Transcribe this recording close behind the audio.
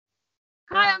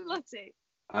Hi, I'm Lottie.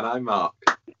 And I'm Mark.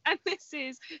 And this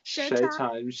is Showtime.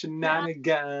 Showtime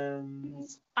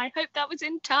Shenanigans. I hope that was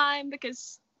in time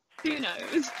because who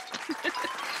knows?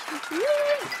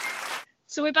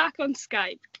 So we're back on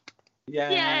Skype.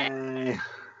 Yay!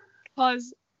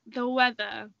 Because the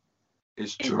weather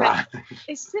It's dry.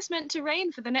 It's just meant to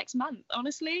rain for the next month,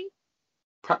 honestly.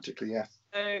 Practically, yes.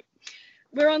 So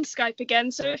we're on Skype again,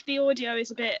 so if the audio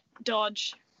is a bit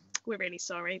dodge, we're really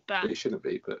sorry, but It shouldn't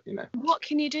be, but you know. What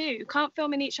can you do? Can't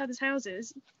film in each other's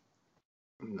houses.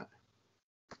 No.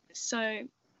 So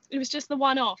it was just the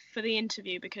one-off for the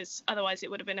interview because otherwise it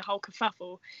would have been a whole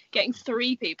kerfuffle. Getting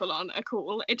 3 people on a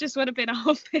call, it just would have been a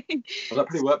whole thing. Well, that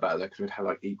probably worked better though because we'd have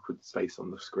like equal space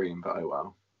on the screen, but oh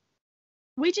well.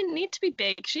 We didn't need to be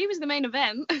big. She was the main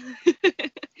event.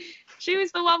 She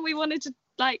was the one we wanted to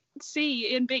like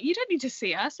see in big. You don't need to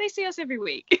see us. They see us every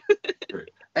week.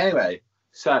 Anyway,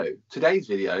 so today's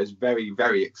video is very,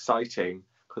 very exciting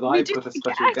because I've got a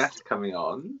special guest coming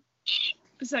on.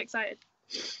 I'm so excited.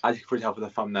 As you can probably tell from the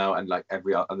thumbnail and like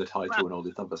every other title and all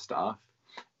this other stuff,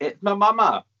 it's my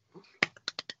mama.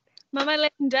 Mama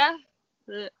Linda.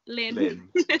 Lynn.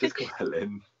 Just call her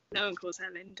Lynn. No one calls her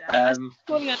Linda. I'm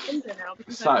calling her Linda now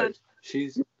because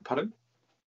she's pardon?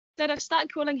 I've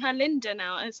started calling her Linda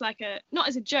now as like a not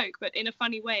as a joke but in a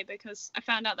funny way because I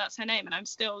found out that's her name and I'm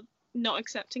still not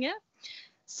accepting it.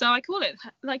 So I call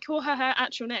her her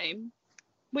actual name,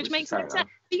 which makes it accept.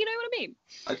 You know what I mean?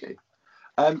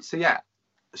 Okay. So yeah,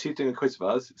 she's doing a quiz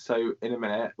with us. So in a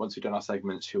minute, once we've done our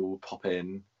segments, she'll pop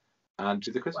in and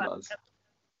do the quiz with us.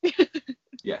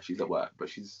 Yeah, she's at work, but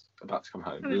she's about to come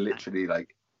home. Literally,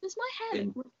 like, does my hair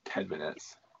in 10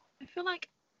 minutes. I feel like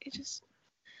it just.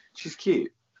 She's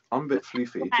cute. I'm a bit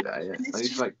floofy today.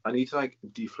 I need to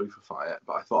defloofify it,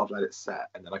 but I thought I'd let it set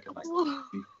and then I can like.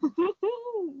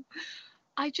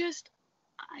 I just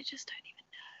don't even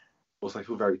know. Also, I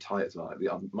feel very tight as well.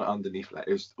 Like my underneath leg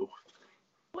is. Oh.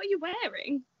 What are you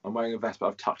wearing? I'm wearing a vest, but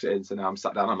I've tucked it in, so now I'm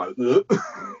sat down. I'm like. Ugh.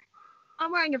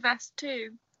 I'm wearing a vest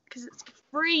too because it's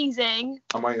freezing.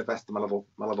 I'm wearing a vest and my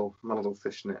little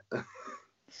fishnet.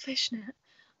 Fishnet.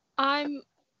 I'm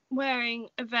wearing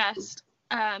a vest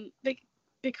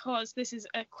because this is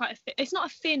it's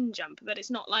not a thin jumper, but it's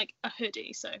not like a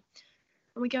hoodie. So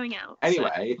are we going out?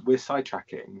 Anyway, we're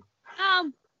sidetracking.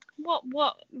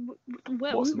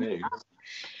 What's new?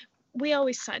 We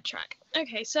always sidetrack.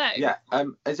 Okay, so yeah.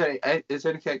 Is there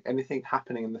anything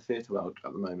happening in the theatre world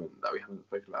at the moment that we haven't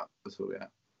spoken about at all yet?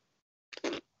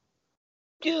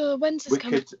 When's this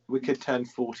coming? Wicked turned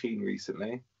 14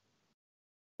 recently.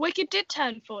 Wicked did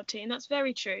turn 14. That's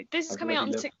very true. This is coming out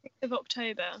on the 16th of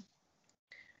October.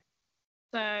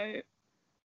 So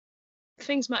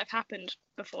things might have happened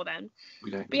before then.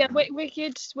 We don't. But yeah,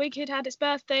 Wicked had its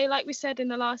birthday, like we said in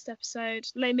the last episode.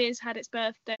 Les Mis had its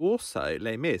birthday. Also,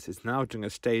 Les Mis is now doing a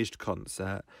staged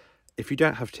concert. If you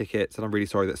don't have tickets, and I'm really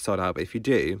sorry that's sold out, but if you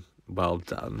do, well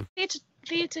done.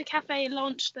 Theatre Cafe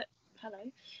launched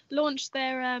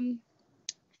their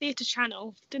theatre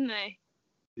channel, didn't they?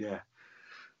 Yeah.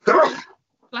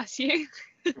 Bless you.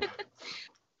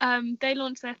 They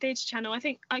launched their theatre channel.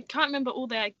 I can't remember all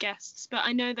their guests, but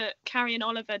I know that Carrie and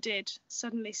Oliver did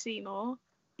Suddenly Seymour.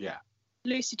 Yeah.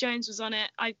 Lucy Jones was on it.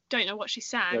 I don't know what she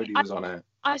sang. Jodie was on it.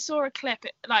 I saw a clip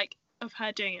of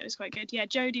her doing it. It was quite good. Yeah,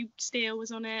 Jodie Steele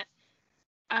was on it.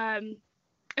 I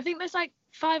think there's like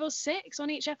 5 or 6 on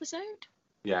each episode.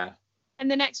 Yeah. And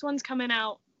the next one's coming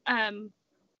out.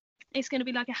 It's going to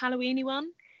be like a Halloweeny one.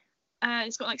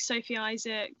 It's got like Sophie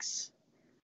Isaacs.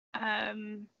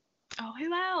 Oh,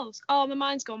 who else? Oh, my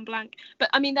mind's gone blank. But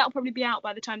I mean, that'll probably be out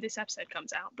by the time this episode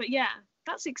comes out. But yeah,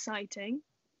 that's exciting.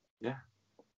 Yeah.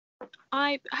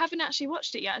 I haven't actually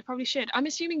watched it yet. I probably should. I'm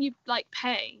assuming you like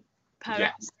pay per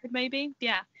episode, maybe.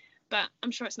 Yeah, but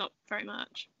I'm sure it's not very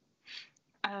much.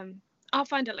 I'll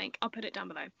find a link. I'll put it down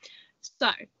below. So,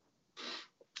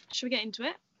 should we get into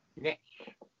it? Yeah.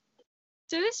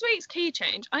 So this week's key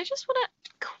change, I just want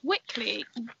to quickly,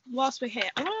 whilst we're here,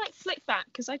 I want to like flick back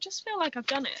because I just feel like I've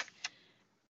done it.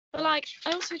 But like,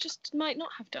 I also just might not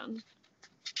have done.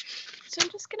 So I'm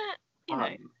just going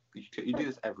to, You do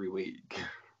this every week.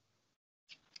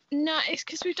 No, it's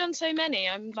because we've done so many.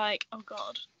 I'm like, oh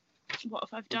God, what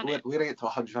if I've done it? We're going to get to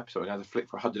 100 episodes. We're going to flick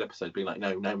for 100 episodes being like,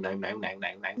 no.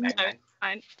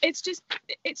 Fine. It's just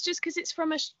because it's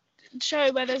from a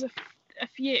show where there's a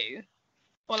few.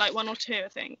 Or like 1 or 2, I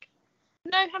think.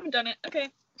 No, haven't done it. Okay,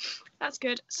 that's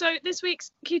good. So this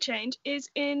week's key change is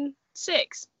in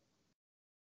 6.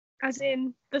 As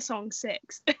in the song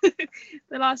 6. The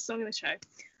last song in the show.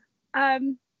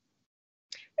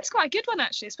 It's quite a good one,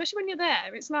 actually, especially when you're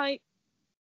there. It's like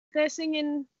they're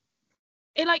singing...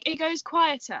 It goes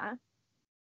quieter,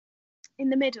 in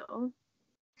the middle,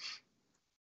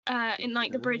 in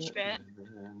like the bridge bit,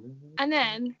 and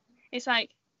then it's like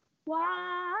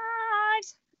what,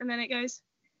 and then it goes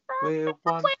We're one.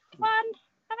 Oh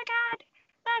my god,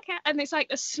 okay, and it's like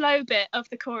a slow bit of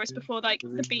the chorus before like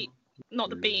the beat, not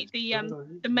the beat,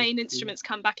 the main instruments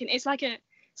come back in. It's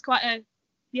quite a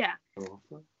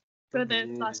for the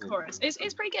last chorus.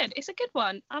 It's pretty good. It's a good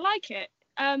one. I like it.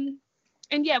 And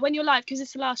yeah, when you're live, because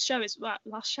it's the last show as well.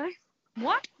 Last show?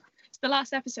 What? It's the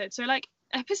last episode. So like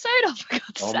episode. Oh my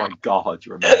god. Oh my god,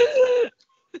 you remember?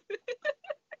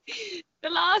 The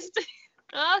last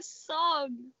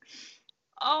song.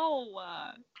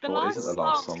 Oh, the What last isn't the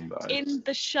last song though? in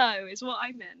the show is what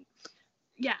I meant.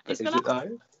 Yeah, it's Is the it last.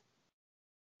 though?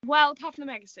 Well, apart from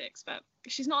the Mega Six, but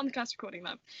she's not on the cast recording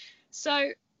though.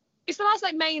 So it's the last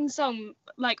like main song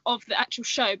like of the actual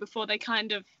show before they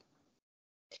kind of.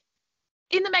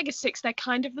 In the Mega Six, they're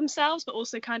kind of themselves, but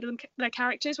also kind of their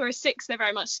characters. Whereas Six, they're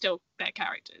very much still their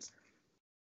characters.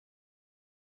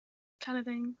 Kind of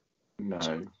thing.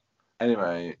 No.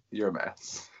 Anyway, you're a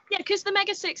mess. Yeah, because the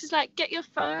Mega Six is like, get your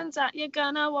phones out, you're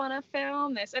gonna wanna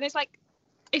film this, and it's like,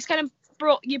 it's kind of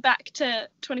brought you back to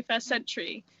 21st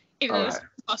century, even though it's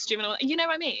costume and all that. You know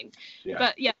what I mean? Yeah.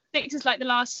 But yeah, Six is like the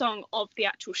last song of the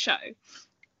actual show.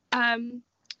 So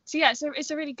yeah, so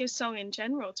it's a really good song in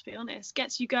general, to be honest.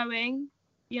 Gets you going.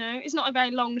 You know, it's not a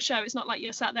very long show. It's not like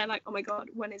you're sat there like, oh my god,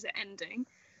 when is it ending?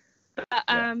 But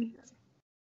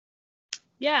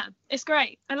yeah, it's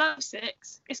great. I love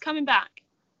Six. It's coming back.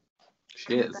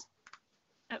 She is.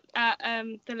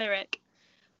 The Lyric.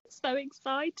 So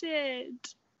excited.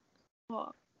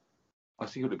 What? I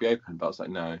think it would be open, but I was like,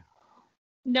 no.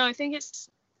 No, I think it's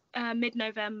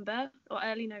mid-November or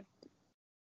early November.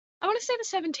 I want to say the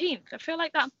 17th. I feel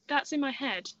like that's in my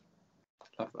head.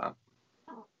 Love that.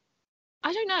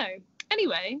 I don't know.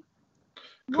 Anyway,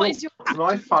 Cool. what is your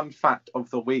My fun fact of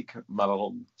the week, my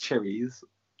little cherries?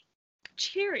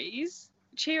 Cheeries?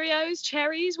 Cheerios?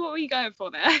 Cherries? What were you going for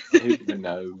there? Who even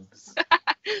knows?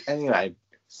 Anyway,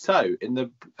 so in the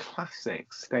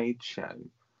classic stage show,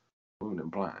 Woman in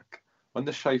Black, when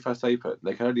the show first opened,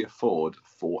 they could only afford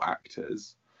 4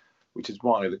 actors, which is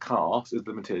why the cast is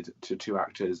limited to 2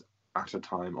 actors at a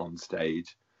time on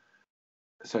stage.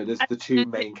 So there's the 2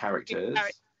 main characters,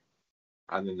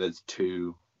 and then there's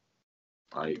 2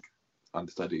 like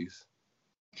understudies.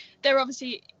 There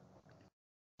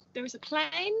is a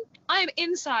plane. I am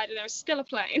inside and there is still a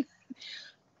plane.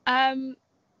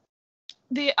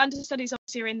 The understudies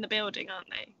obviously are in the building, aren't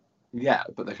they? Yeah,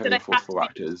 but they can only afford 4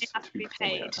 actors to be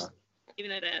performing paid, at a time.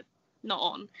 even though they're not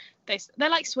on. They're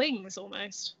like swings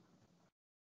almost.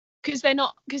 Because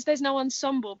there's no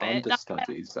ensemble bit.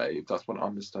 Understudies, babe. That's what an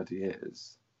understudy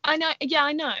is. I know. Yeah,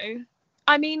 I know.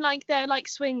 I mean, like they're like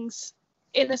swings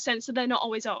in the sense that they're not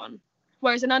always on.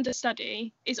 Whereas an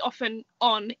understudy is often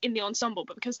on in the ensemble,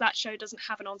 but because that show doesn't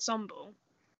have an ensemble.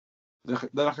 They're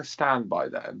like a standby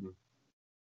then.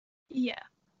 Yeah.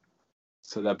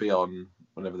 So they'll be on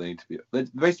whenever they need to be.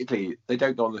 Basically, they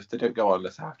don't go on unless they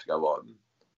have to go on.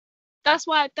 That's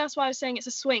why I was saying it's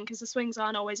a swing, because the swings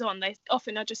aren't always on. They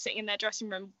often are just sitting in their dressing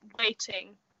room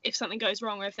waiting if something goes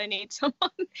wrong or if they need someone,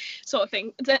 sort of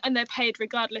thing. And they're paid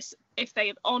regardless if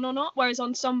they're on or not. Whereas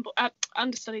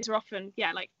understudies are often,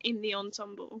 like in the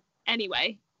ensemble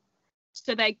anyway.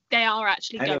 So they are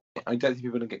actually anyway, going. I don't think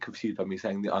people are going to get confused by me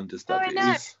saying the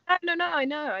understudies. No, I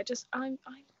know. I'm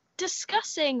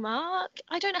discussing, Mark.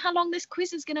 I don't know how long this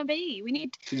quiz is going to be. We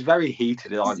need. She's very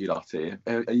heated, aren't you, Lottie?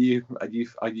 Are you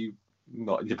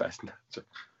not in your best?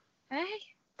 Hey.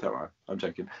 Don't worry, I'm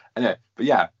joking. Anyway, but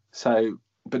yeah. So,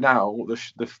 but now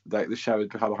the show has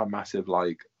become a massive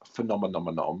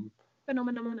phenomenon.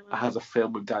 It has a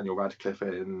film with Daniel Radcliffe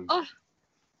in. Oh,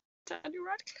 Daniel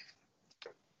Radcliffe.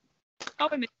 Oh,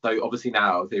 so obviously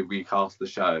now if they recast the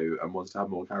show and wants to have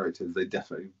more characters, they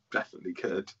definitely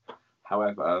could.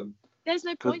 However, there's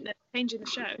no point in changing the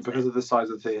show because of the size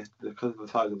of the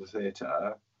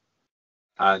theatre,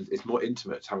 and it's more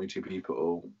intimate having 2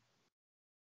 people.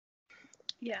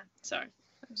 Yeah, sorry,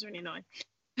 that was really annoying.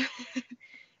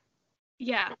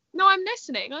 Yeah, no, I'm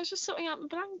listening. I was just sorting out my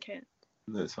blanket.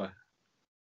 No, it's fine.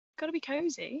 Gotta be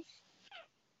cozy.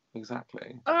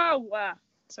 Exactly. Oh wow,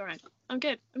 it's alright. I'm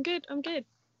good.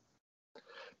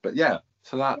 But yeah,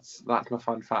 so that's my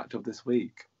fun fact of this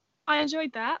week. I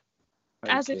enjoyed that.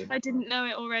 Thank you. If I didn't know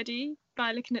it already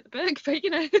by looking at the book, but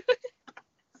you know.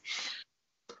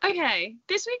 Okay,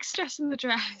 this week's stress in the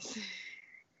dress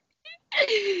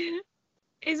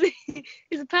is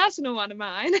a personal one of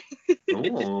mine.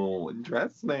 Oh,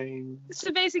 interesting.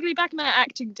 So basically, back in my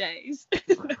acting days,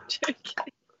 no,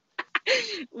 joking.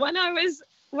 When I was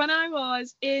when I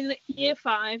was in year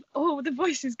 5. Oh, the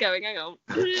voice is going. Hang on.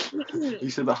 You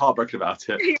said the heartbroken about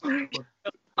it.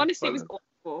 Honestly, it was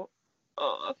awful.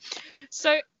 Oh.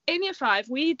 So in year 5,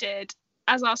 we did,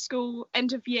 as our school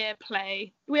end of year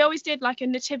play, we always did like a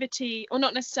nativity, or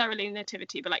not necessarily a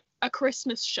nativity, but like a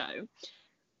Christmas show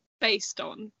based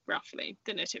on roughly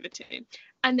the nativity.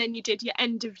 And then you did your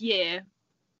end of year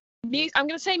I'm going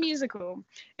to say musical.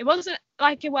 It wasn't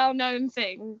like a well-known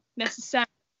thing necessarily.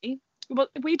 But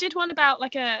we did one about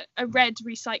like a red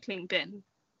recycling bin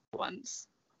once.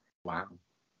 Wow.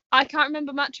 I can't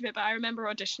remember much of it, but I remember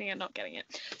auditioning and not getting it.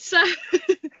 So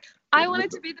I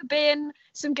wanted to be the bin.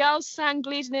 Some girls sang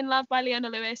Bleeding in Love by Leona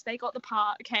Lewis. They got the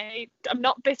part, okay? I'm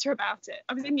not bitter about it.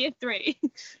 I was in year 3.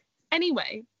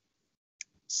 Anyway,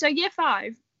 so year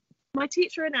 5, my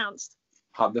teacher announced.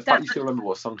 The fact you still remember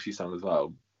what song she sang as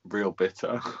well, real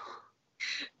bitter.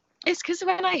 It's because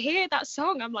when I hear that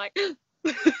song, I'm like,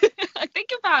 I think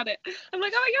about it. I'm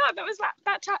like, oh my god, that was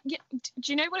that time. Yeah.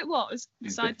 Do you know what it was?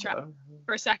 Sidetrack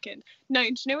for a second. No, do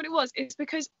you know what it was? It's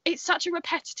because it's such a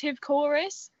repetitive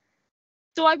chorus.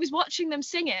 So I was watching them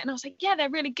sing it, and I was like, yeah, they're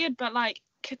really good, but like,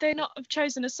 could they not have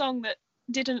chosen a song that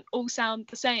didn't all sound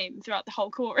the same throughout the whole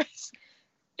chorus?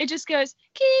 It just goes,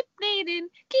 keep bleeding,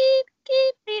 keep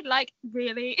bleeding, like,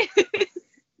 really?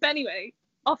 But anyway,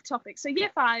 off topic. So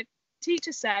year 5,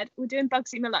 teacher said, we're doing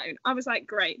Bugsy Malone. I was like,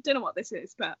 great. Don't know what this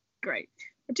is, but great.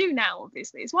 I do now,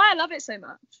 obviously. It's why I love it so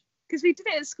much. Because we did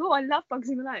it at school. I love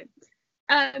Bugsy Malone.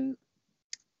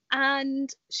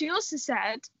 And she also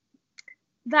said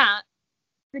that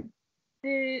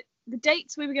the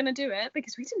dates we were going to do it,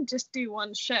 because we didn't just do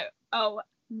one show. Oh,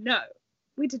 no.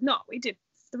 We did not. We did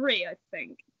 3, I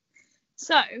think.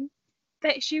 So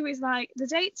that she was like, the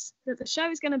dates that the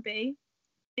show is going to be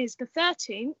is the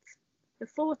 13th, the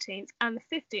 14th, and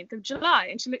the 15th of July.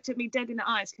 And she looked at me dead in the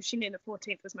eyes because she knew the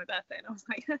 14th was my birthday. And I was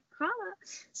like, holla.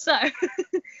 So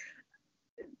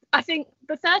I think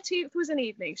the 13th was an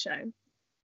evening show.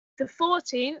 The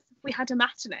 14th, we had a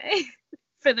matinee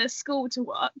for the school to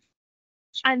watch,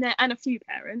 and a few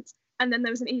parents. And then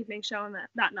there was an evening show on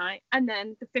that night. And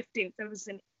then the 15th, there was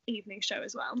an evening show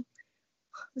as well.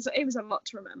 It was a lot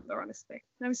to remember, honestly.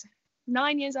 I was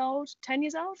 9 years old, 10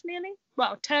 years old nearly.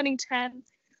 Well, turning 10.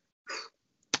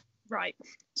 Right.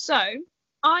 So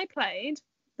I played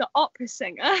the opera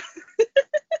singer.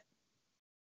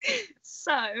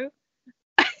 So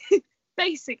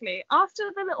basically, after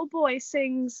the little boy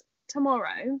sings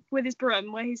Tomorrow with his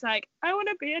broom, where he's like, I want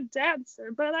to be a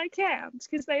dancer, but I can't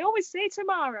because they always say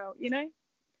tomorrow, you know?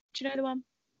 Do you know the one?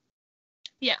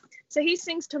 Yeah. So he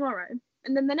sings Tomorrow.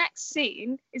 And then the next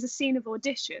scene is a scene of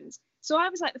auditions. So I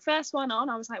was like the first one on.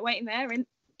 I was like waiting there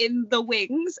in the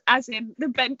wings, as in the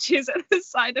benches at the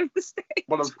side of the stage.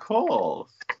 Well, of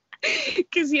course.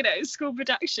 Because, you know, school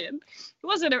production. It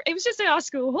was just in our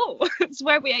school hall. It's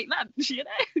where we ate lunch, you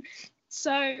know.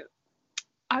 So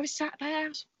I was sat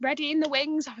there, ready in the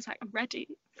wings. I was like, I'm ready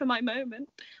for my moment.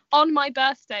 On my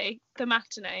birthday, the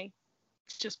matinee,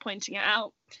 just pointing it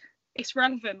out. It's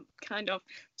relevant, kind of.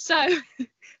 So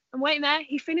I'm waiting there.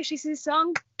 He finishes his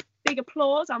song. Big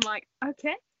applause. I'm like,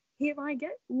 okay, here I go,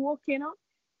 walking on.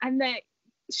 And then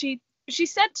she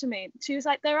said to me, she was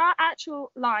like, there are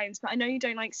actual lines, but I know you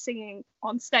don't like singing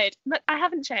on stage. But I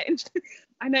haven't changed.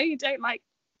 I know you don't like,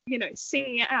 you know,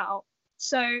 singing it out.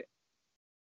 So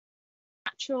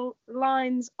actual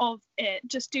lines of it,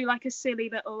 just do like a silly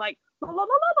little like, la, la, la,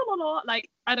 la, la, la, like,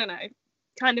 I don't know,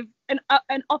 kind of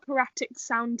an operatic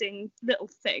sounding little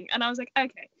thing. And I was like,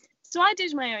 okay. So I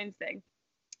did my own thing.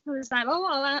 I was like, la,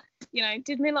 la, la, you know,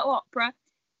 did my little opera.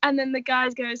 And then the guy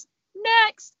goes,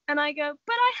 next. And I go,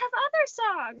 but I have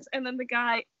other songs. And then the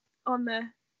guy on the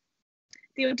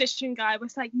audition guy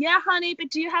was like, yeah, honey, but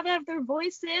do you have other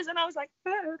voices? And I was like,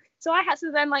 oh. So I had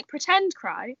to then like pretend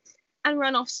cry and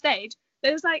run off stage.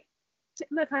 It was like,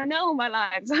 look, I know all my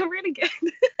lines. I'm really good.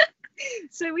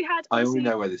 So we had. I already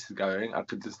know where this is going.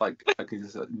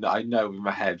 I know in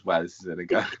my head where this is gonna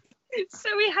go. So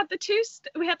we had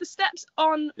the steps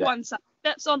on one side,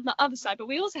 steps on the other side, but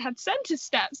we also had centre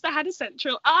steps that had a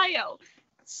central aisle.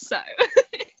 So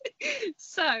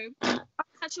I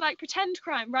had to like pretend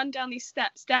cry and run down these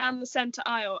steps down the centre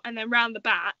aisle and then round the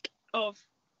back of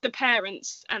the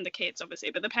parents and the kids,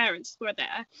 obviously, but the parents were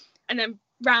there, and then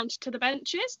round to the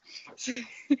benches.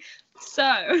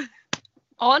 So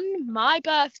on my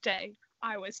birthday,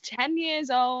 I was 10 years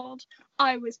old.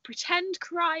 I was pretend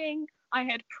crying. I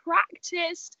had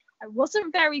practiced. I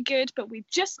wasn't very good, but we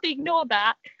just ignored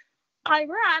that. I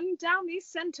ran down these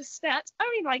centre steps,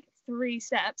 only like 3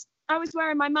 steps. I was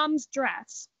wearing my mum's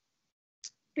dress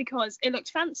because it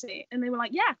looked fancy. And they were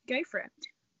like, yeah, go for it.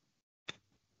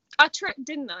 I tripped,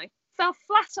 didn't I? Fell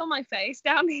flat on my face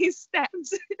down these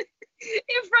steps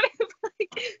in front of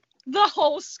like the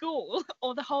whole school,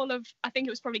 or the whole of, I think it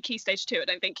was probably Key Stage 2. I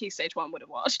don't think Key Stage 1 would have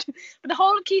watched, but the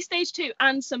whole of Key Stage 2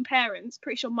 and some parents.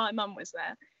 Pretty sure my mum was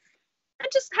there. I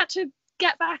just had to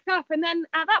get back up, and then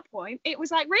at that point it was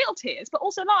like real tears, but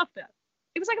also laughter.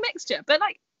 It was like a mixture, but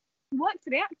like worked for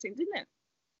the acting, didn't it?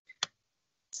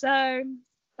 So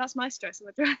that's my stress in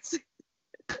the dress.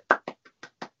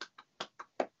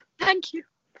 Thank you.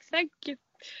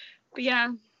 But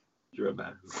yeah, You're a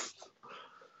mess.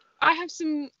 I have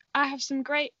some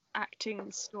great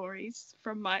acting stories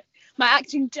from my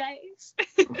acting days.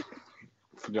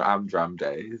 From your Amdram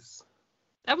days.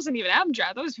 That wasn't even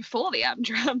Amdram. That was before the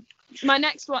Amdram. My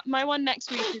one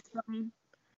next week is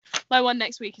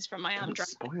from my Amdram.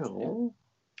 Spoil.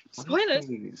 Spoilers.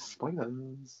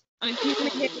 Spoilers. I mean, you're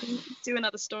gonna do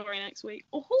another story next week.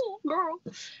 Oh, girl.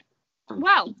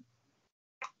 Well,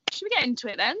 should we get into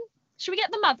it then? Should we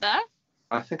get the mother?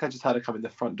 I think I just had her come in the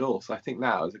front door, so I think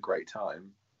now is a great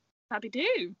time. Happy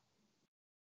do.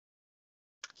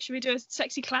 Should we do a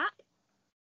sexy clap?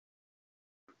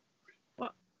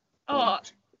 What? Oh.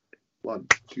 1,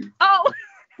 2. Oh.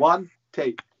 1,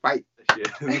 2, right.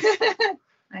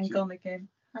 I'm gone again.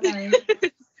 Hello.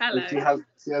 Hello.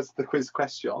 She has the quiz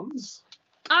questions.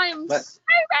 I am so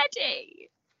ready.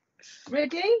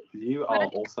 Ready? You are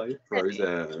also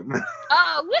frozen.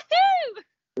 Oh, woohoo!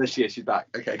 There she is. She's back.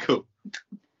 Okay, cool.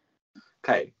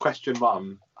 Okay, question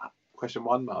 1. Question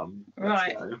 1, Mum.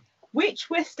 Right. Which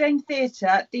West End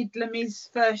theatre did Lemmy's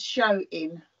first show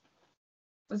in?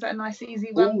 Was that a nice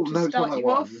easy one to start you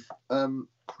off?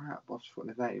 Crap, I've forgotten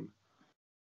his name.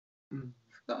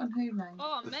 Forgotten who name?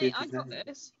 Oh, mate, I got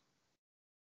this.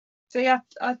 See, I've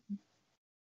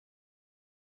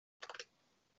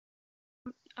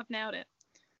nailed it.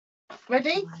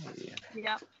 Ready?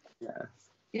 Yeah. Yes.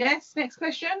 Yes, next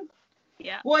question.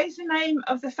 Yeah. What is the name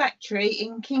of the factory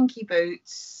in Kinky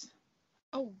Boots?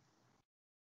 Oh.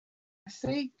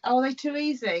 See? Oh, are they too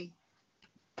easy?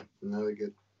 No, they're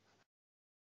good.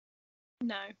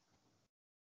 No.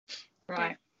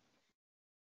 Right.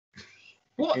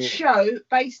 What show,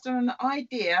 based on an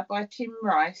idea by Tim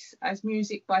Rice, as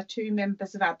music by 2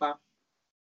 members of ABBA?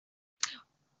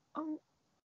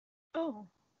 Oh.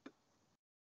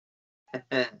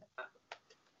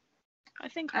 I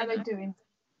think How are they doing?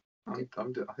 I think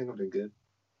I'm doing good.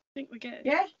 I think we're good.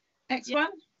 Yeah? Next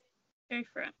one? Go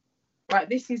for it. Right,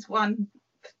 this is one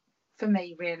for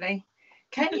me, really.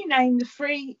 Can you name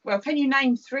 3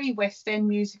 West End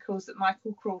musicals that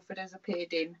Michael Crawford has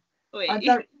appeared in? Wait.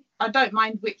 I don't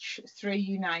mind which 3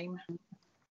 you name.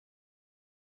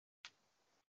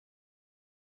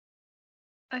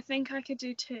 I think I could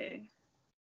do 2.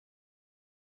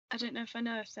 I don't know if I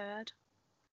know a third.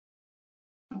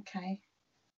 Okay.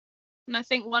 And I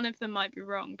think one of them might be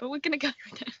wrong, but we're going to go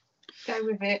with it. Go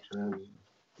with it.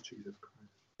 Jesus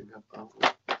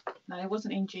Christ. No, it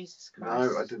wasn't in Jesus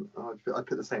Christ. No, I didn't. I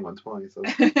put the same one twice.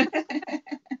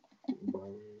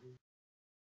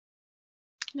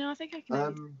 No, I think I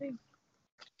can do 2.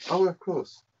 Oh, of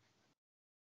course.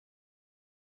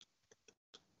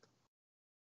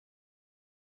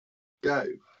 Go.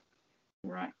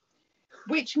 Right.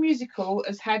 Which musical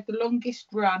has had the longest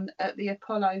run at the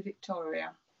Apollo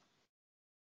Victoria?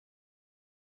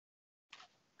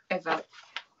 Ever.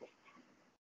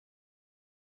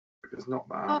 If it's not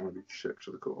that, I'm going to be shook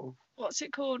to the core. What's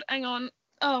it called? Hang on.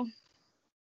 Oh.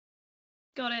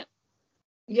 Got it.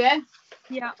 Yeah?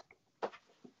 Yeah.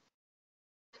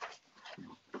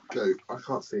 Go. I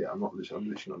can't see it. I'm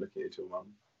literally not looking at your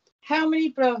mum. How many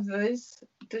brothers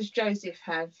does Joseph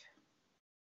have?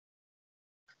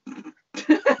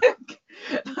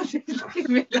 Give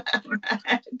me that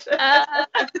mad.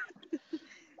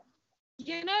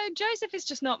 Joseph is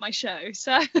just not my show,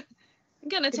 so I'm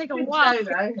gonna take a while.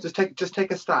 Just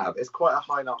take a stab. It's quite a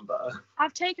high number.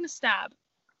 I've taken a stab.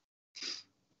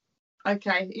 Okay,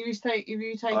 have you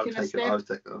taken a stab? I've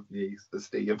taken the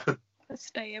stab. A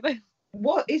stab.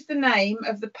 What is the name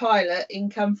of the pilot in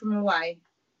Come From Away?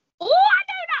 Oh, I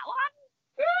know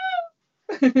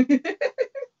that one.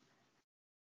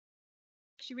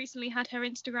 She recently had her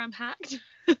Instagram hacked.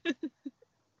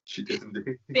 She did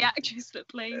indeed. The actress that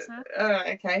plays her.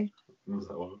 Okay. What was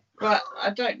that one? Right,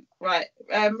 I don't. Right,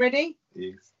 ready?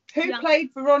 Yes. Who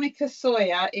played Veronica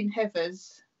Sawyer in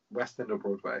Heathers? West End or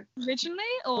Broadway? Originally,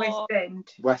 or West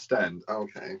End. West End.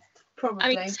 Okay. Probably.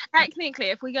 I mean, technically,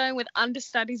 if we're going with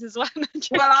understudies as well.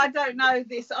 Well, I don't know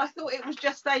this. I thought it was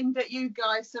just aimed at you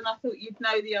guys, and I thought you'd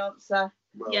know the answer.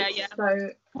 Well, Yeah. So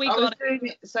I was doing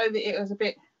it so that it was a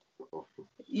bit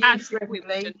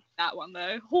user-friendly. That one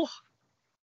though. Oh.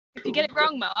 If you get it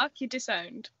wrong, Mark, you're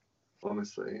disowned.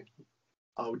 Honestly,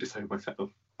 I would disown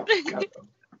myself.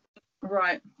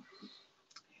 Right.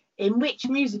 In which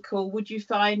musical would you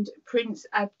find Prince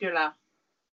Abdullah?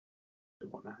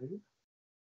 What now?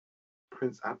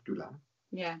 Prince Abdullah.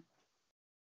 Yeah.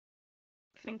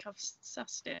 I think I've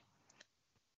sussed it.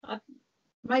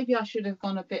 Maybe I should have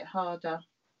gone a bit harder.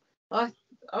 I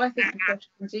think the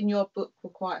questions in your book were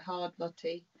quite hard,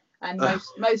 Lottie, and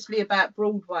mostly about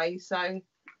Broadway. So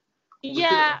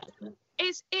yeah,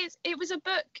 it was a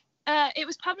book. It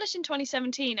was published in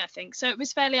 2017, I think, so it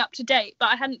was fairly up to date, but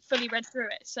I hadn't fully read through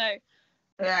it. So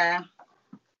yeah,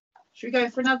 should we go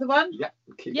for another one? Yeah,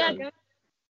 keep yeah, going. go.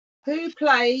 Who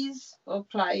plays or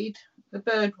played the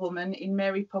Bird Woman in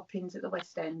Mary Poppins at the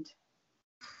West End?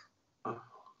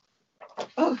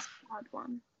 Oh, Hard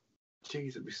one.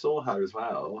 Jesus, we saw her as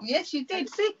well. Yes, you did.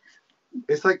 See,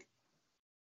 It's like,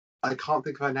 I can't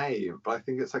think of her name, but I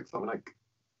think it's like something like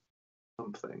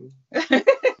something.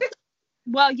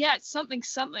 Well, yeah, it's something,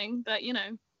 but you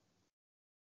know.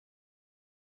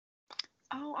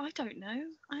 Oh, I don't know.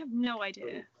 I have no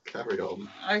idea. Carry on.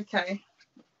 Okay.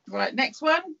 Right, next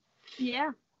one.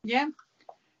 Yeah. Yeah.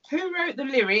 Who wrote the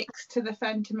lyrics to The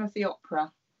Phantom of the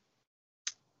Opera?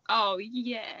 Oh,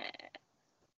 yeah.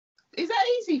 Is that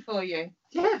easy for you?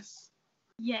 Yes.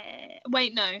 Yeah.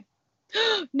 Wait, no.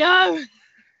 No.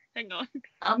 Hang on.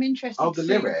 I'm interested. Oh, the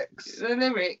lyrics. The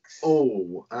lyrics.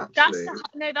 Oh, actually.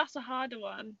 That's a harder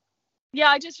one. Yeah,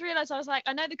 I just realised I was like,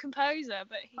 I know the composer,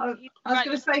 but I was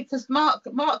going to say, because Mark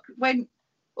went,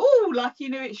 like he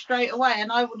knew it straight away,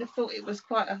 and I would have thought it was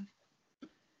quite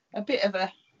a bit of a.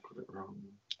 Got it wrong.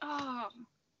 Oh.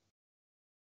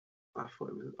 I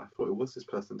thought it was this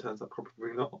person. Turns out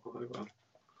probably not. Oh, well.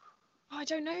 Oh, I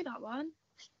don't know that one.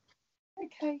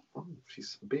 Okay. Oh,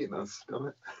 she's beating us. Damn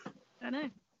it. I don't know.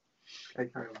 Okay,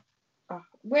 carry on.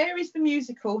 Where is the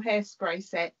musical Hairspray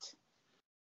set?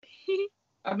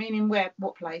 I mean, in what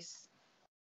place?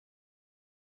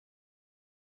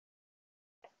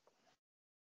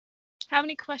 How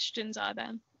many questions are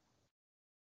there?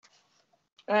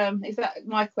 Is that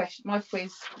my question? My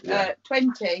quiz? Yeah.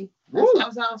 20. That's what I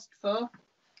was asked for.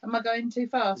 Am I going too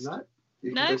fast? No,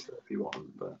 you No. can go if you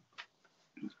want, but.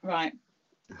 Right.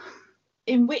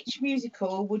 In which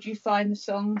musical would you find the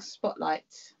song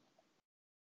Spotlight?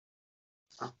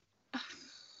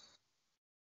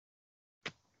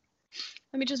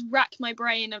 Let me just rack my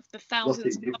brain of the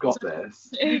thousands. Lottie, you've got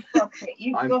this. You've got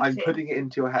it. I'm putting it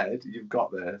into your head. You've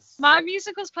got this. My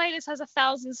musicals playlist has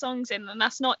 1,000 songs in, and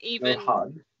that's not even No,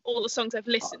 hun. all the songs I've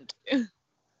listened to.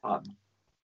 Hun.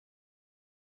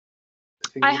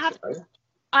 I have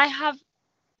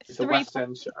It's a three. West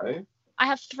End show. I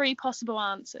have 3 possible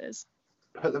answers.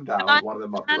 Put them down. One of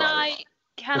them might be right.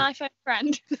 Can I phone a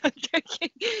friend? I'm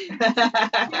joking.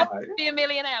 Right. Be a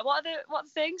millionaire. What are the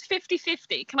things?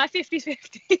 50-50. Can I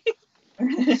 50-50?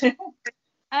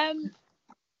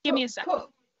 Give me a second.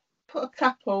 Put a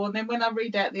couple, and then when I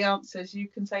read out the answers, you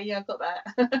can say, "Yeah, I've got that."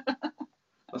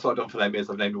 That's what I've done for them. Is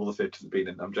I've named all the theatres I've been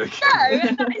in. I'm joking. No,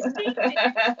 that is cheating.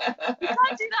 You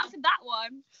can't do that for that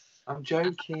one. I'm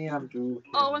joking.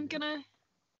 Oh, I'm gonna.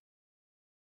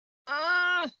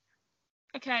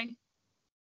 Okay.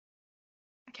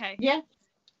 Yeah.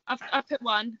 I've put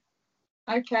one.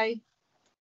 Okay.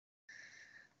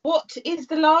 What is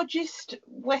the largest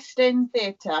West End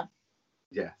theatre?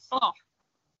 Yes.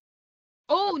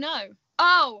 Oh no.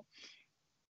 Oh.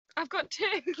 I've got 2.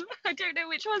 I don't know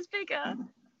which one's bigger. I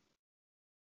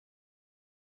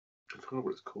forgot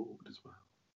what it's called as well.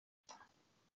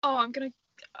 Oh, I'm gonna.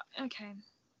 Okay.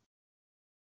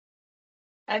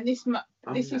 And this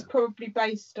is probably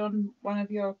based on one of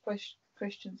your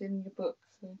questions in your book.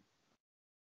 So.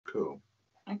 Cool.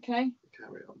 Okay.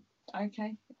 Carry on.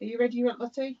 Okay. Are you ready,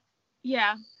 Lottie?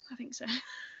 Yeah, I think so.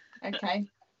 Okay.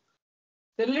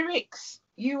 The lyrics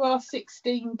 "You are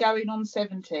 16 going on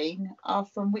 17" are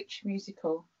from which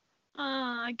musical?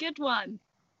 Good one.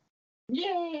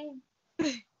 Yay!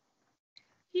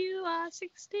 You are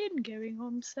 16 going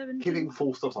on 17. Giving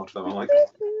full stops after them. I like it.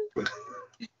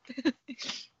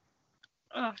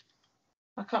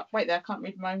 I can't wait there. I can't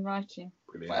read my own writing.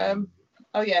 Brilliant.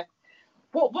 Oh yeah.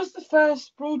 What was the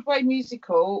first Broadway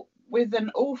musical with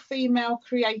an all-female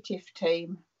creative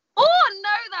team? Oh, I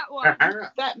know that one.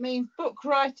 That means book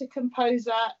writer,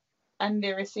 composer, and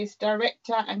lyricist,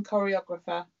 director, and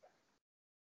choreographer.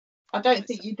 I don't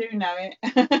think you do know it.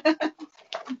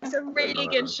 It's a really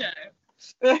good show.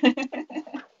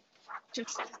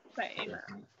 Just saying.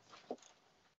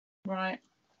 Right.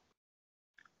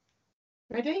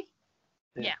 Ready?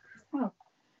 Yeah. Oh.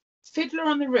 Fiddler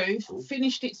on the Roof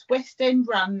finished its West End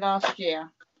run last year.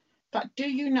 But do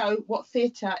you know what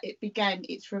theatre it began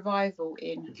its revival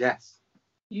in? Yes.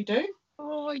 You do?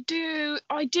 Oh, I do,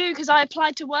 because I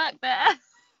applied to work there.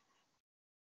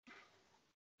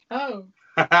 Oh.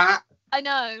 I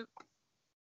know.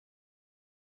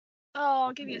 Oh,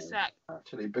 I'll give you a sec.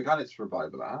 Actually, began its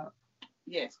revival at.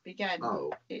 Yes, began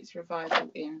Oh. its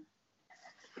revival in.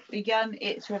 Began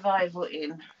its revival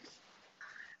in.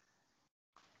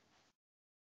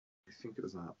 I think it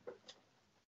was that.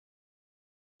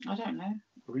 I don't know.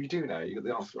 Well, you do know. You got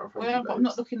the answer right from Well, I'm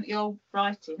not looking at your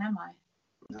writing, am I?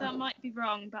 No. That might be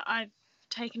wrong, but I've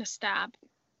taken a stab.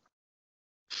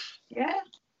 Yeah.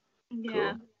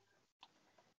 Yeah. Cool.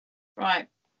 Right.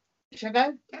 Shall I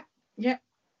go? Yeah. Yep.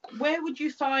 Where would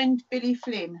you find Billy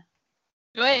Flynn?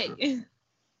 Wait.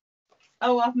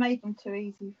 Oh, I've made them too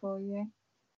easy for you.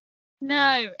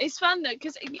 No, it's fun though,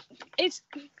 because it's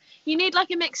you need like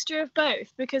a mixture of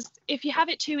both, because if you have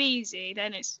it too easy,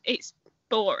 then it's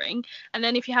boring, and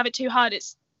then if you have it too hard,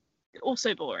 it's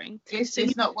also boring.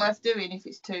 It's not worth doing if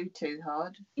it's too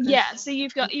hard. Yeah, so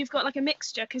you've got like a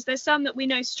mixture, because there's some that we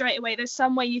know straight away. There's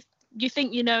some where you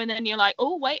think you know, and then you're like,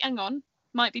 oh wait, hang on,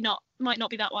 might not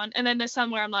be that one. And then there's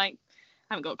some where I'm like,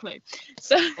 I haven't got a clue.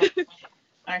 So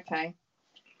Okay.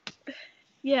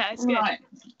 yeah, it's good. Right.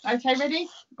 Okay, ready?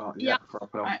 Oh, Yeah. I'll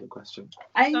put on the question.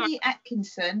 Amy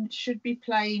Atkinson should be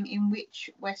playing in which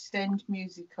West End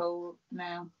musical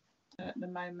now at the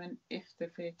moment, if the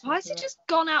theatre? Why has it just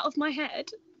gone out of my head?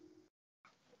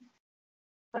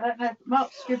 I don't know.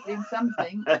 Mark's scribbling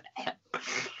something.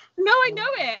 No, I know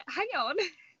it. Hang on.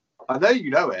 I know you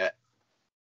know it.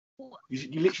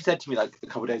 You literally said to me like a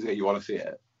couple of days ago you want to see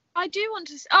it. I do want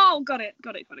to. Oh, got it.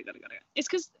 It's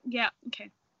because okay.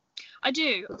 I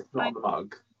do. It's not on the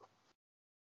mug.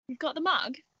 You've got the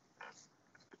mug.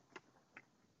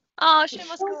 Oh, show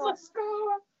must go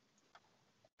on.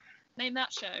 Name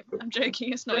that show. I'm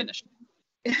joking. It's not in the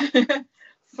show.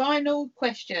 Final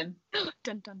question.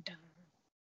 Dun dun dun.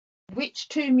 Which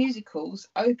two musicals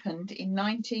opened in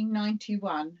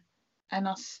 1991 and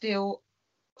are still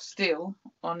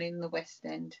on in the West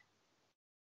End?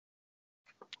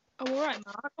 Oh, all right,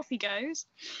 Mark. Off he goes.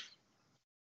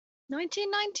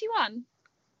 1991.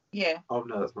 Yeah. Oh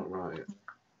no, that's not right.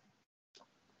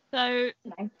 So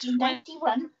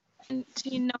 1991.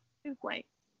 29. Wait.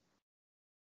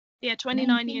 Yeah,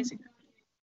 29 years ago.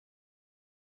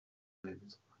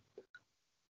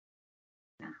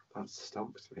 That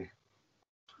stumped me.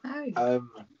 Oh.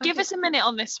 Give us a minute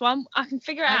on this one. I can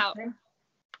figure it out. Okay.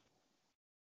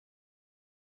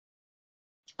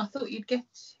 I thought you'd get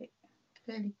it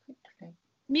fairly quickly.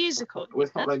 Musical. Well,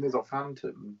 it's not Les Mis or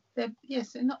Phantom. They're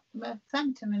not.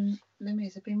 Phantom and Les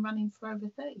Mis have been running for over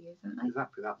 30 years, haven't they?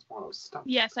 Exactly, that's why I was stumped.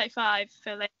 Yeah, 35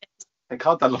 for Les Mis. I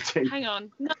can't that lot in. Hang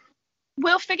on. No,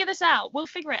 we'll figure this out. We'll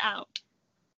figure it out.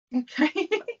 Okay.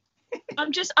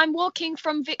 I'm walking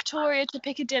from Victoria to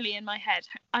Piccadilly in my head.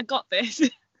 I got this.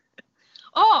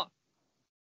 Oh.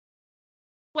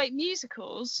 Wait,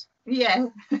 musicals? Yeah.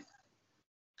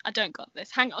 I don't got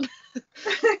this. Hang on.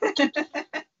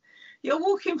 You're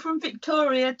walking from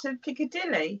Victoria to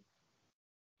Piccadilly?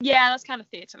 Yeah, that's kind of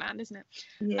Theatreland, isn't it?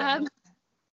 Yeah.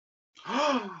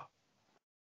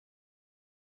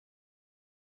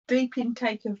 Deep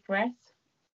intake of breath.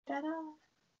 Ta-da.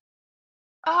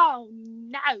 Oh,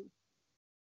 no.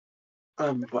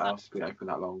 What else has been open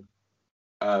that long?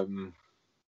 And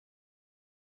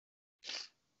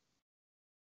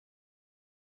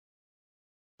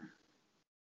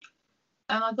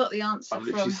I got the answer I'm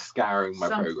literally from scouring my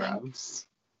something. programs.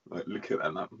 Like, look at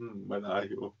them. Like, when are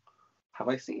you? Have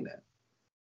I seen it?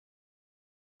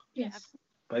 Yes.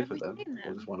 Both Have of we them, seen or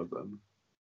them? just one of them?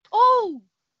 Oh.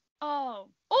 I've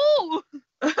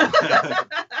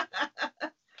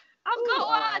got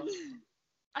Wow. one.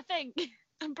 I think.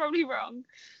 I'm probably wrong.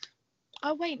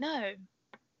 Oh, wait, no.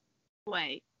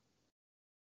 Wait.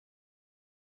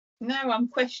 Now I'm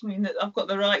questioning that I've got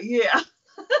the right year.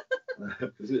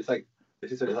 It's like,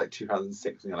 this is when it's like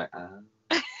 2006 and you're like,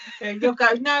 You'll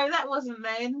go, no, that wasn't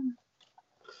then.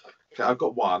 Okay, I've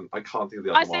got one. I can't think of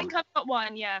the other I one. think I've got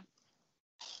one, yeah.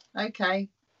 Okay.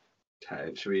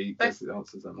 Okay, should we go through the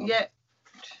answers then? Yeah.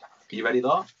 Are you ready,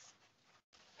 Lar?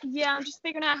 Yeah, I'm just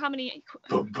figuring out how many.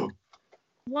 Boom, boom.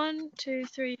 1, 2,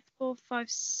 3, 4, 5,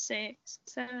 6,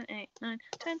 7, 8, 9,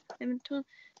 10, 11, 12,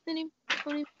 13,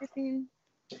 14, 15,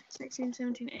 16,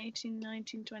 17, 18,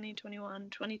 19, 20, 21,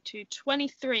 22,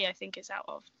 23, I think it's out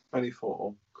of.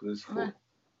 24, because there's 4.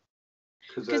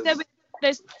 Because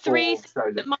there's 3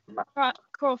 shows that Mike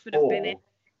Crawford have been in,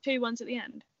 2 ones at the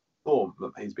end. 4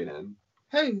 that he's been in.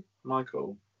 Who?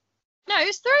 Michael. No,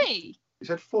 it's 3. You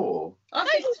said 4. I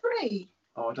think it's 3.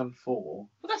 Oh, I've done 4. Well,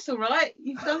 that's all right.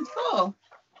 You've done 4.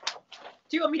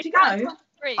 Do you want me to That's go? not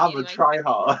 3 I'm going to try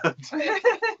hard.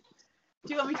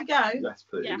 Do you want me to go? Yes,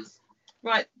 please. Yeah.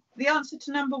 Right. The answer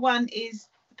to number 1 is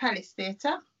the Palace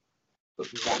Theatre.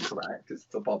 That's not correct. It's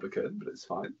the Barbican, but it's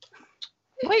fine.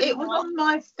 Wait, It was what? on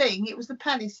my thing. It was the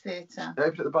Palace Theatre. They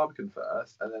opened at the Barbican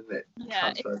first, and then it Yeah,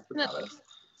 transferred to the it's- Palace.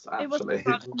 So It wasn't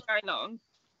actually, very long.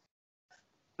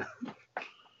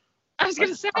 I was going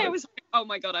to say, I was like, oh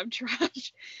my god, I'm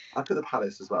trash. I put the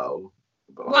Palace as well.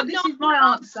 But Well, this is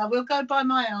my answer. We'll go by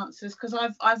my answers because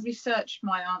I've researched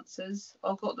my answers.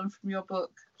 I got them from your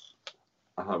book.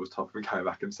 I was told from coming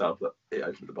back himself that it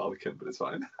opened at the Barbican, but it's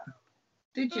fine.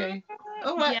 Did you?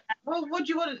 All right. Yeah. Well, what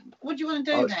do you want to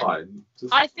do Oh, it's then? fine.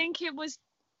 Just, I think it was.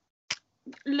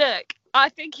 Look, I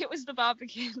think it was the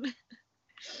Barbican.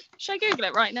 Should I Google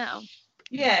it right now?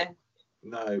 Yeah.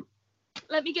 no.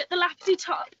 Let me get the lappity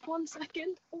top. 1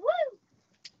 second. Woo!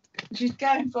 She's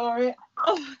going for it.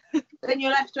 Oh, Then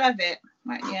you'll have to have it,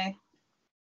 won't you?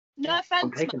 no offense.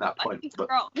 I'm taking that I point, think it's but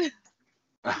wrong.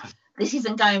 This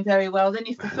isn't going very well. Then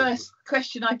if the first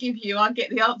question I give you, I get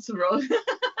the answer wrong.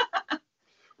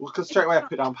 well, because straight away I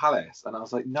put down Palace, and I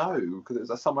was like, no, because it was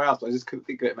like somewhere else, but I just couldn't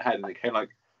think of it in my head, and it came like,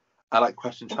 I like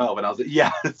question 12, and I was like,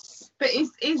 yes. But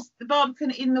is the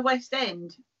Barbican in the West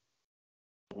End?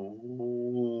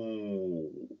 Oh,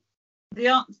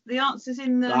 The answer's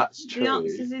in the That's the true.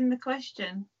 answer's in the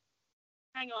question.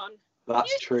 Hang on.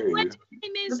 that's true. My name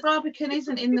The is. Barbican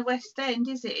isn't in the West End,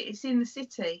 is it? It's in the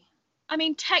city. I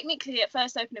mean, technically, it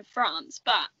first opened in France,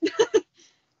 but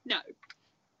no.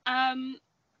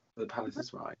 The Palace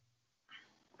is right.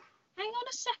 Hang on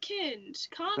a second.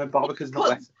 Can't. No, Barbican's not Put-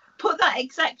 West. Put that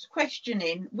exact question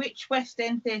in. Which West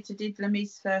End theatre did Les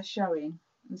Mis first show in?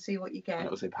 And see what you And get. it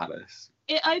will say Palace.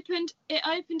 It opened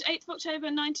 8th of October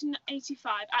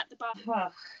 1985 at the Barbican.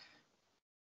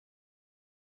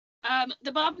 Oh,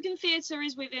 The Barbican Theatre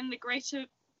is within the Greater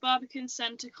Barbican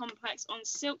Centre complex on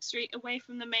Silk Street, away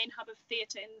from the main hub of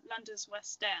theatre in London's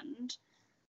West End.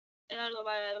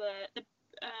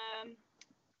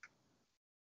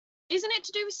 Isn't it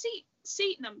to do with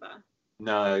seat number?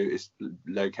 No, it's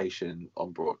location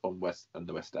on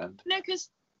the West End. No, because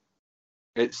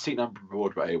It's seat number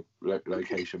Broadway,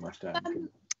 location West End.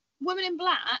 Women in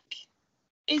Black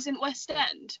isn't West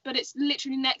End, but it's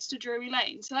literally next to Drury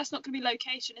Lane, so that's not going to be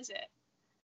location, is it?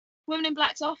 Women in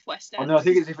Black's off West End. Oh no, I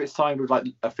think it's if it's signed with like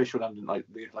official London, like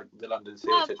the London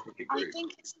Theatre Ticket I Group.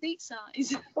 think it's seat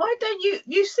size. why don't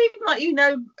you seem like you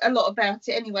know a lot about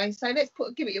it anyway, so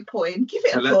give it your point. Give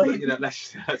it So a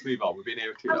let's, point. let's move on. We've been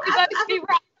here too Have long. we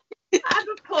both be right? Have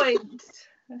a point.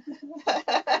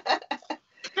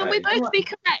 Can we Okay. both be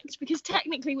correct? Because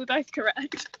technically we're both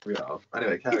correct. We are.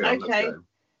 Anyway, carry on. Okay. Let's go.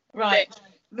 Right.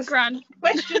 The Gran.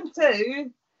 question 2,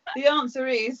 the answer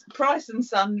is Price and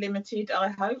Son Limited, I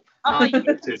hope. Oh, yeah.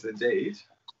 It is indeed.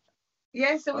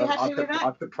 Yes, are we happy with I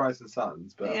that? put Price and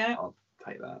Sons, but Yeah. I'll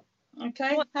take that.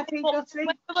 Okay, happy, Gottlieb?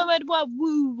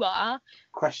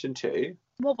 Question 2.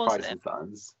 What was Price it? and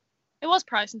Sons. It was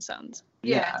Price and Sons.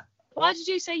 Yeah. Why did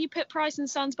you say you put Price and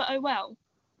Sons, but oh well?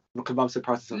 Because Mum said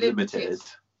Price and Sons Limited. Limited.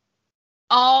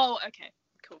 Oh, okay.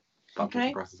 Cool. But I'm Okay.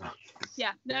 taking Price and Sons.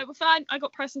 Yeah, no, we're fine. I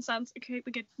got Price and Sons. Okay,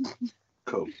 we're good.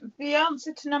 Cool. The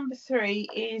answer to number 3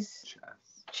 is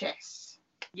Chess. chess.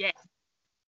 Yeah.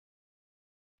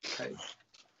 Okay.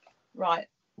 Right.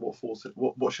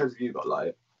 What shows have you got,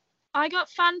 like? I got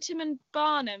Phantom and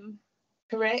Barnum.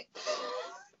 Correct.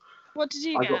 What did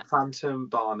you I get? got Phantom,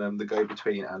 Barnum, The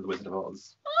Go-Between, and The Wizard of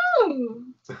Oz. Oh.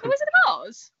 The Wizard of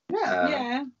Oz? Yeah.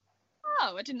 Yeah.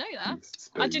 Oh, I didn't know that.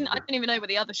 Spoon. I didn't even know what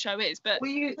the other show is, but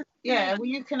Well,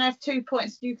 you can have 2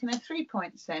 points. You can have 3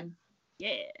 points then.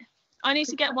 yeah. I need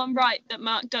to get one right that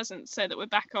Mark doesn't, so that we're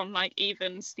back on like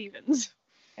even Stevens.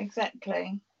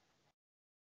 Exactly.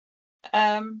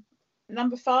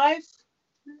 Number 5,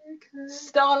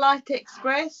 Starlight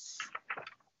Express.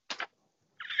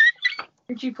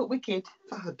 Did you put Wicked?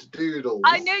 Bad doodles.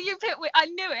 I knew you put. I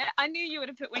knew it. I knew you would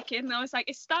have put Wicked, and I was like,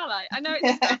 it's Starlight. I know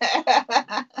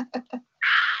it's.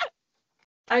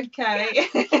 Okay.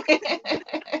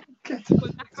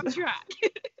 We're back on track.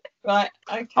 Right.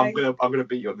 Okay. I'm gonna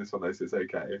beat you on this one though, so it's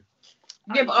okay.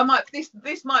 Yeah, but I might.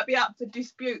 This might be up for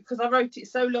dispute because I wrote it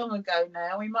so long ago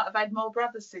now. We might have had more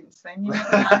brothers since then. You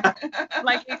know?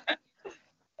 Like,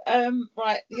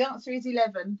 Right. The answer is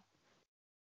 11.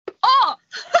 oh,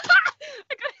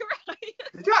 I got it right.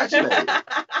 Did you actually? And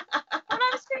I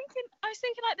was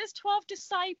thinking like there's 12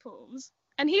 disciples,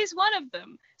 and he's one of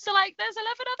them. So like there's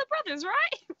 11 other brothers,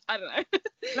 right? I don't know.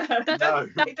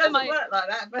 No. It doesn't my- work like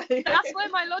that. But That's where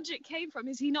my logic came from.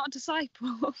 Is he not a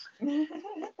disciple?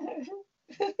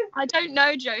 I don't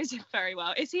know Joseph very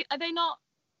well. Are they not?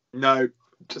 No,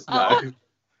 just no. Oh.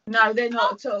 No, they're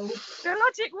not at all. Their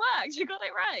logic works. You got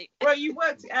it right. Well, you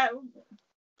worked it out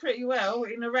pretty well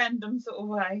in a random sort of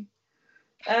way.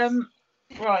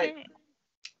 Right.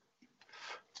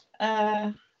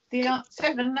 Number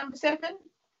 7,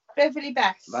 Beverly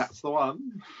Bass. That's the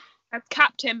one.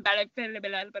 Captain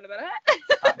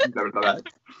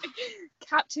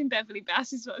Captain Beverly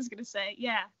Bass is what I was going to say.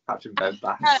 Yeah. Captain Bev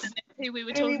Bass. Who we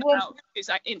were talking about, whose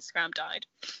Instagram died.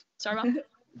 Sorry about that.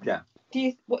 Yeah.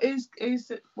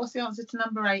 What's the answer to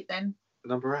number 8 then?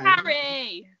 Number 8.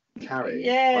 Yeah. Carrie.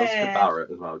 Well, let's put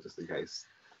Barrett as well, just in case.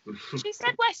 She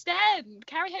said West End.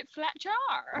 Carrie Hope Fletcher.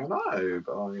 I know,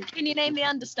 but Can you name the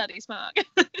understudies, Mark?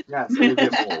 Yeah, so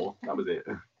Olivia Moore. That was it.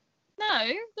 No,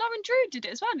 Lauren Drew did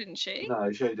it as well, didn't she?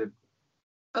 No, she did.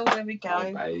 Oh, there we go.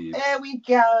 Oh, babe. There we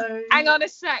go. Hang on a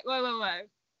sec. Whoa.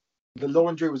 The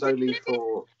Lauren Drew was only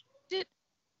for.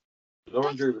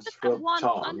 Lauren Drew was for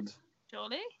Charmed.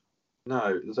 Surely.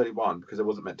 No, there's only one because there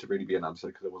wasn't meant to really be an answer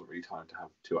because there wasn't really time to have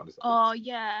 2 understudies. Oh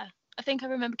yeah, I think I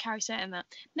remember Carrie saying that.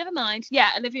 Never mind. Yeah,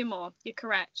 Olivia Moore. You're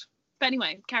correct. But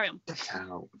anyway, carry on.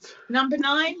 Out. Number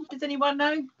 9. Does anyone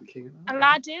know? The King of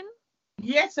Aladdin.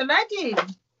 Yes, Aladdin.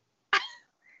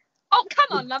 Oh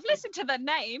come on, love. Listen to the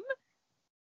name.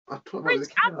 Prince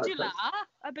Abdullah.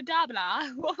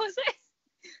 Abdullah. What was it?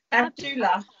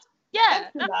 Abdullah. Yeah.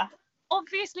 Abdullah.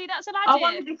 Obviously, that's Aladdin. I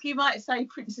wondered if you might say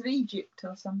Prince of Egypt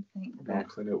or something. But...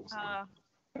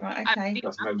 Right, okay.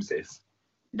 That's Moses.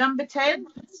 Number 10.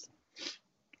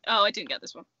 Oh, I didn't get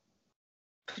this one.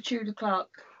 Petula Clark.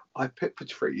 I picked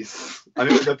Patrice. I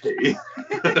knew it was a P.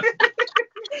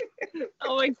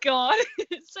 Oh my god,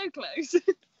 it's so close.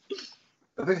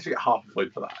 I think I should get half a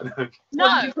point for that. No.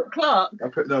 What did you put Clark? I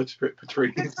just put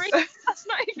Patrice. That's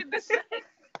not even the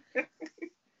same.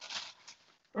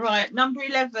 Right, number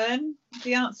 11.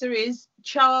 The answer is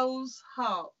Charles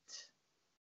Hart.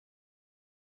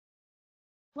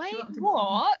 Wait,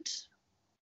 what?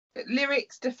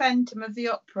 Lyrics to Phantom of the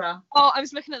Opera. Oh, I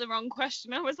was looking at the wrong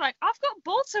question. I was like, I've got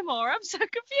Baltimore. I'm so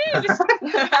confused.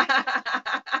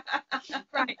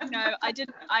 Right, no, I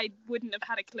didn't. I wouldn't have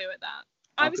had a clue at that.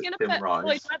 I was going to put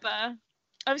Lloyd Webber.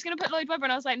 I was going to put Lloyd Webber,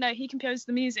 and I was like, no, he composed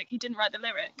the music. He didn't write the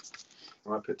lyrics.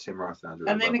 Well, I put Tim Rice down.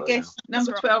 And then I guess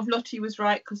number 12, Lottie was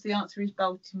right because the answer is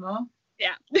Baltimore.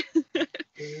 Yeah.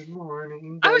 Good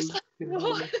morning. I was like,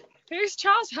 what? Who's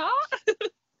Charles Hart?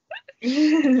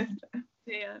 Yeah.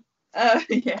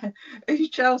 Yeah. Who's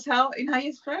Charles Hart in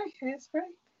Hairspray?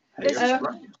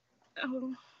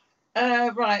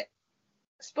 Oh. Right.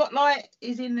 Spotlight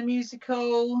is in the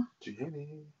musical.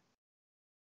 Jamie.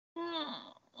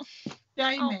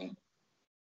 Jamie.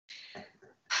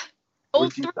 All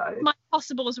 3 of my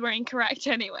possibles were incorrect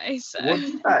anyway. So. What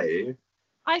did you say?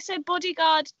 I said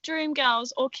Bodyguard,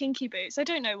 Dreamgirls, or Kinky Boots. I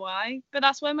don't know why, but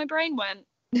that's where my brain went.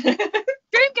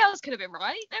 Dreamgirls could have been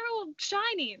right. They're all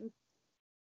shiny.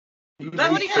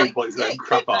 No,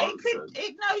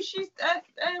 she's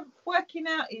working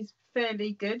out is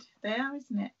fairly good there,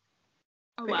 isn't it?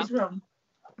 Oh, well. It's wrong.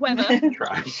 Weather.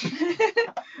 Trash.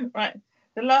 Right.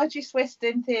 The largest West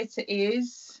End theatre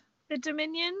is the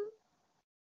Dominion.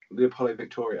 The Apollo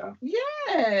Victoria.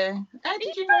 Yeah. How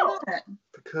did you know that?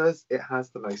 Because it has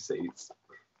the most seats.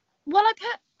 Well,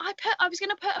 I was going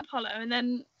to put Apollo, and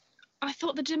then I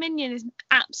thought the Dominion is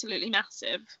absolutely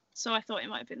massive, so I thought it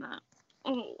might have been that.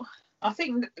 Oh. I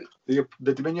think the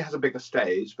Dominion has a bigger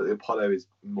stage, but the Apollo is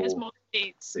more. There's more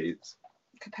seats.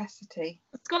 Capacity.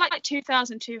 It's got like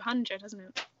 2,200, hasn't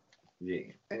it?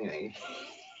 Yeah. Anyway.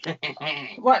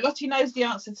 Right, Lottie knows the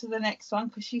answer to the next one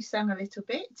because she sang a little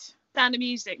bit. Sound of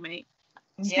Music, mate.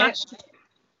 Yeah.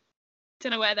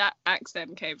 Don't know where that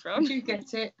accent came from. Did you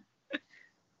get it?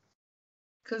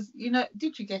 Because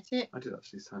did you get it? I did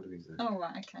actually. Sound of Music. Oh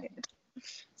right, okay.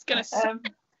 It's gonna.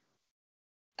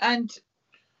 And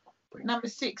number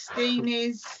 16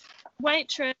 is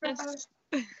Waitress.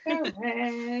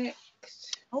 Correct.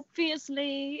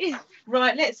 Obviously.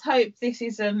 Right, let's hope this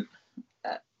isn't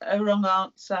a wrong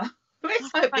answer.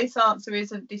 Let's hope this answer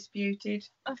isn't disputed.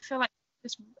 I feel like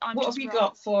what have you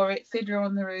got for it? Fiddler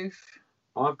on the Roof.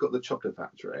 I've got the Chocolate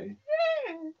Factory.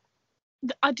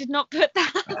 Yeah. I did not put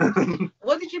that.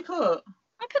 What did you put?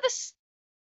 I put this.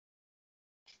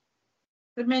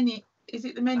 The menu. Is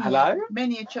it the menu? Hello?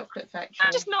 Menu Chocolate Factory.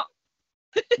 I'm just not.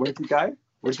 Where did you go?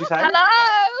 What did you say?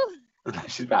 Hello.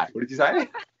 She's back. What did you say?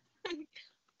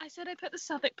 I said I put the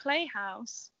Southwark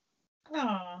Playhouse.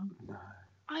 Oh. No.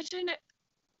 I don't know.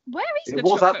 Where is it?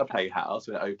 Was at the Playhouse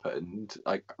when it opened,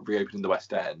 like reopened in the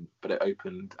West End, but it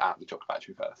opened at the Chocolate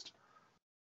Factory first.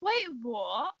 Wait,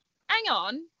 what? Hang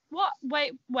on. What?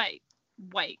 Wait.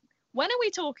 When are we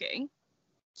talking?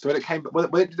 So when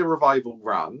it did the revival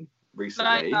run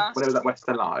recently, Like when it was at West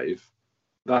End Live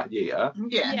that year,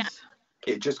 Yes.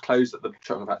 it just closed at the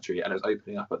Chocolate Factory and it was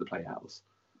opening up at the Playhouse.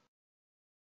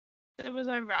 It was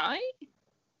alright.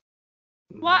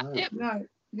 What? No. No,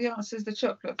 the answer is the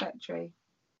Chocolate Factory.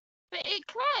 But it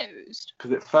closed.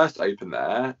 Because it first opened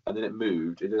there and then it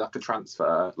moved. It did like a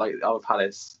transfer, like the Old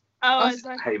Palace. Oh, Us- it's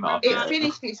like Haymarket. It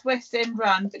finished its West End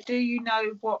run, but do you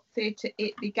know what theatre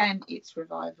it began its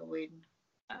revival in?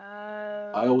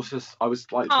 I was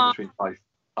like torn between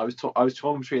I was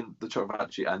torn between the Chocolate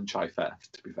Factory and Chai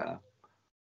Fest, to be fair.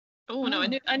 Oh no,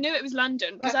 I knew it was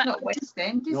London because That's not West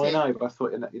End, is No, it? I know, but I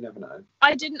thought you never know.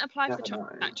 I didn't apply for Never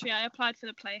Chocolate know. Factory. I applied for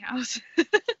the Playhouse.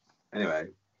 Anyway,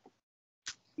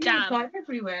 You Damn. applied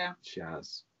everywhere. she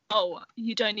has. Oh,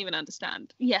 you don't even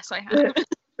understand. Yes, I have.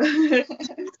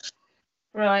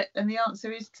 Right, and the answer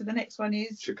is to the next one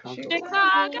is Chicago.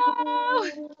 Chicago.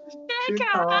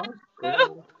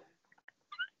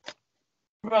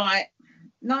 Right,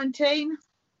 19.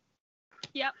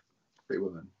 Pretty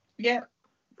Woman. Yep.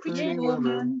 Pretty Pretty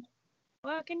Woman.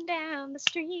 Walking down the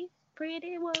street,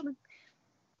 pretty woman.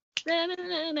 Na, na,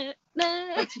 na, na,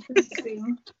 na. What you can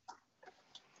sing.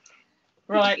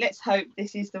 Right, let's hope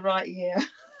this is the right year.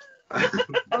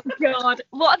 Oh God,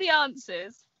 what are the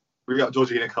answers? We got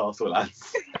Georgina Castle,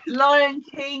 lads. Lion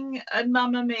King and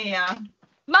Mamma Mia.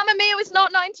 Mamma Mia was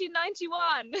not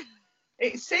 1991.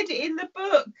 It said it in the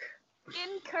book.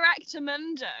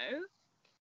 Incorrectamundo.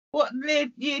 What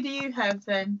year do you have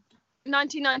then?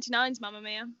 1999's Mamma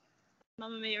Mia.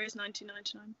 Mamma Mia is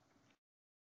 1999.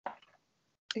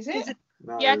 Is it?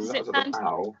 No, Yeah, that 'cause was it's at the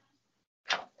Pal.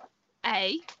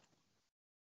 A.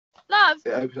 Love, It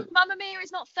opened at Mamma Mia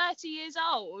is not 30 years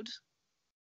old.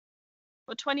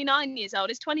 Or 29 years old.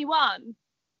 It's 21.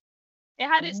 It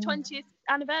had its 20th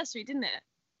anniversary, didn't it?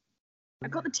 I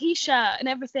got the T-shirt and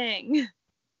everything.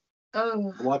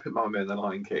 Oh. Well, I put Mamma Mia and the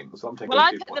Lion King, so I'm taking Well,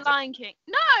 I 2 put The points. Lion King.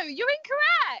 No, you're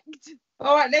incorrect.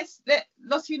 All right, let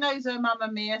Lottie knows her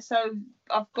Mamma Mia, so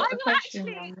I've got the question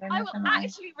wrong then, I will haven't I?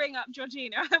 actually ring up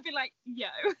Georgina. I'll be like, yo.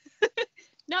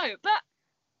 No, but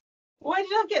Where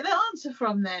did I get the answer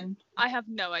from then? I have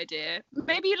no idea.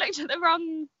 Maybe you looked at the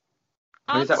wrong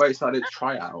I mean, is answer. that where it started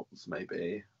tryouts,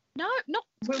 maybe? No, not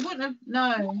We wouldn't have.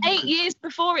 No. 8 years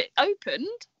before it opened.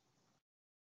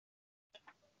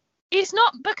 It's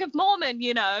not Book of Mormon,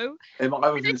 you know. It might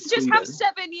have been It's just have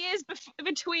Sweden. 7 years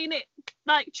between it,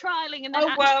 like trialing and then.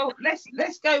 Oh well,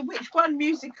 let's go. Which one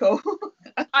musical?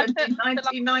 I In put The Lion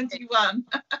King. 1991.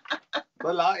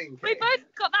 The Lion King. We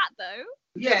both got that though.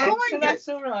 Yeah, The Lion so King. that's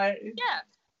all right. Yeah.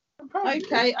 I'm proud of you.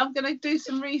 Okay, I'm going to do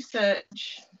some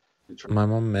research. My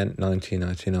mum meant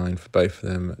 1999 for both of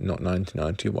them, not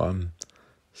 1991.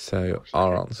 So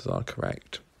our answers are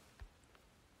correct.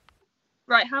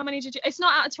 Right, how many did you? It's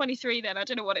not out of 23 then. I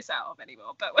don't know what it's out of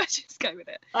anymore, but we'll just go with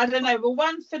it. I don't know. Well,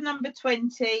 one for number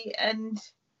 20 and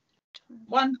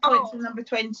 1 point for number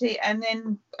 20, and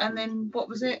then what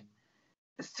was it?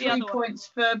 The 3 other one. points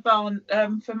for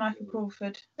for Michael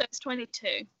Crawford. So it's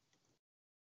 22.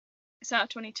 It's out of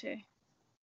 22.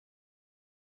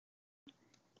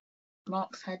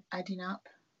 Mark's head adding up.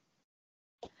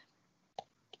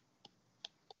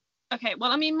 Okay,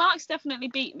 well, I mean, Mark's definitely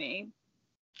beat me,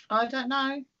 I don't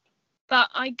know. but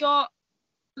I got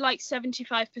like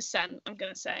 75%, I'm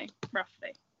going to say,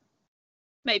 roughly.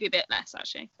 Maybe a bit less,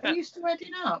 actually. Are But you still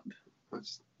adding up?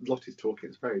 Lottie's talking,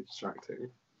 it's very distracting.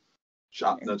 Shut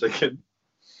up, no joking.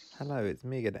 Hello, it's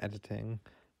me again editing.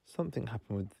 Something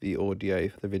happened with the audio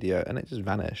for the video and it just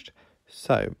vanished.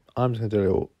 So I'm just going to do a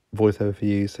little voiceover for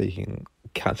you so you can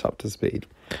catch up to speed.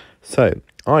 So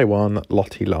I won,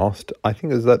 Lottie lost. I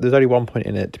think there's only 1 point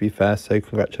in it, to be fair, so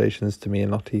congratulations to me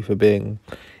and Lottie for being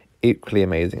equally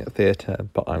amazing at theatre,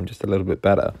 but I'm just a little bit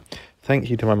better. Thank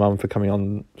you to my mum for coming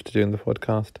on to doing the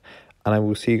podcast, and I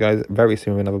will see you guys very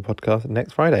soon with another podcast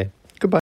next Friday.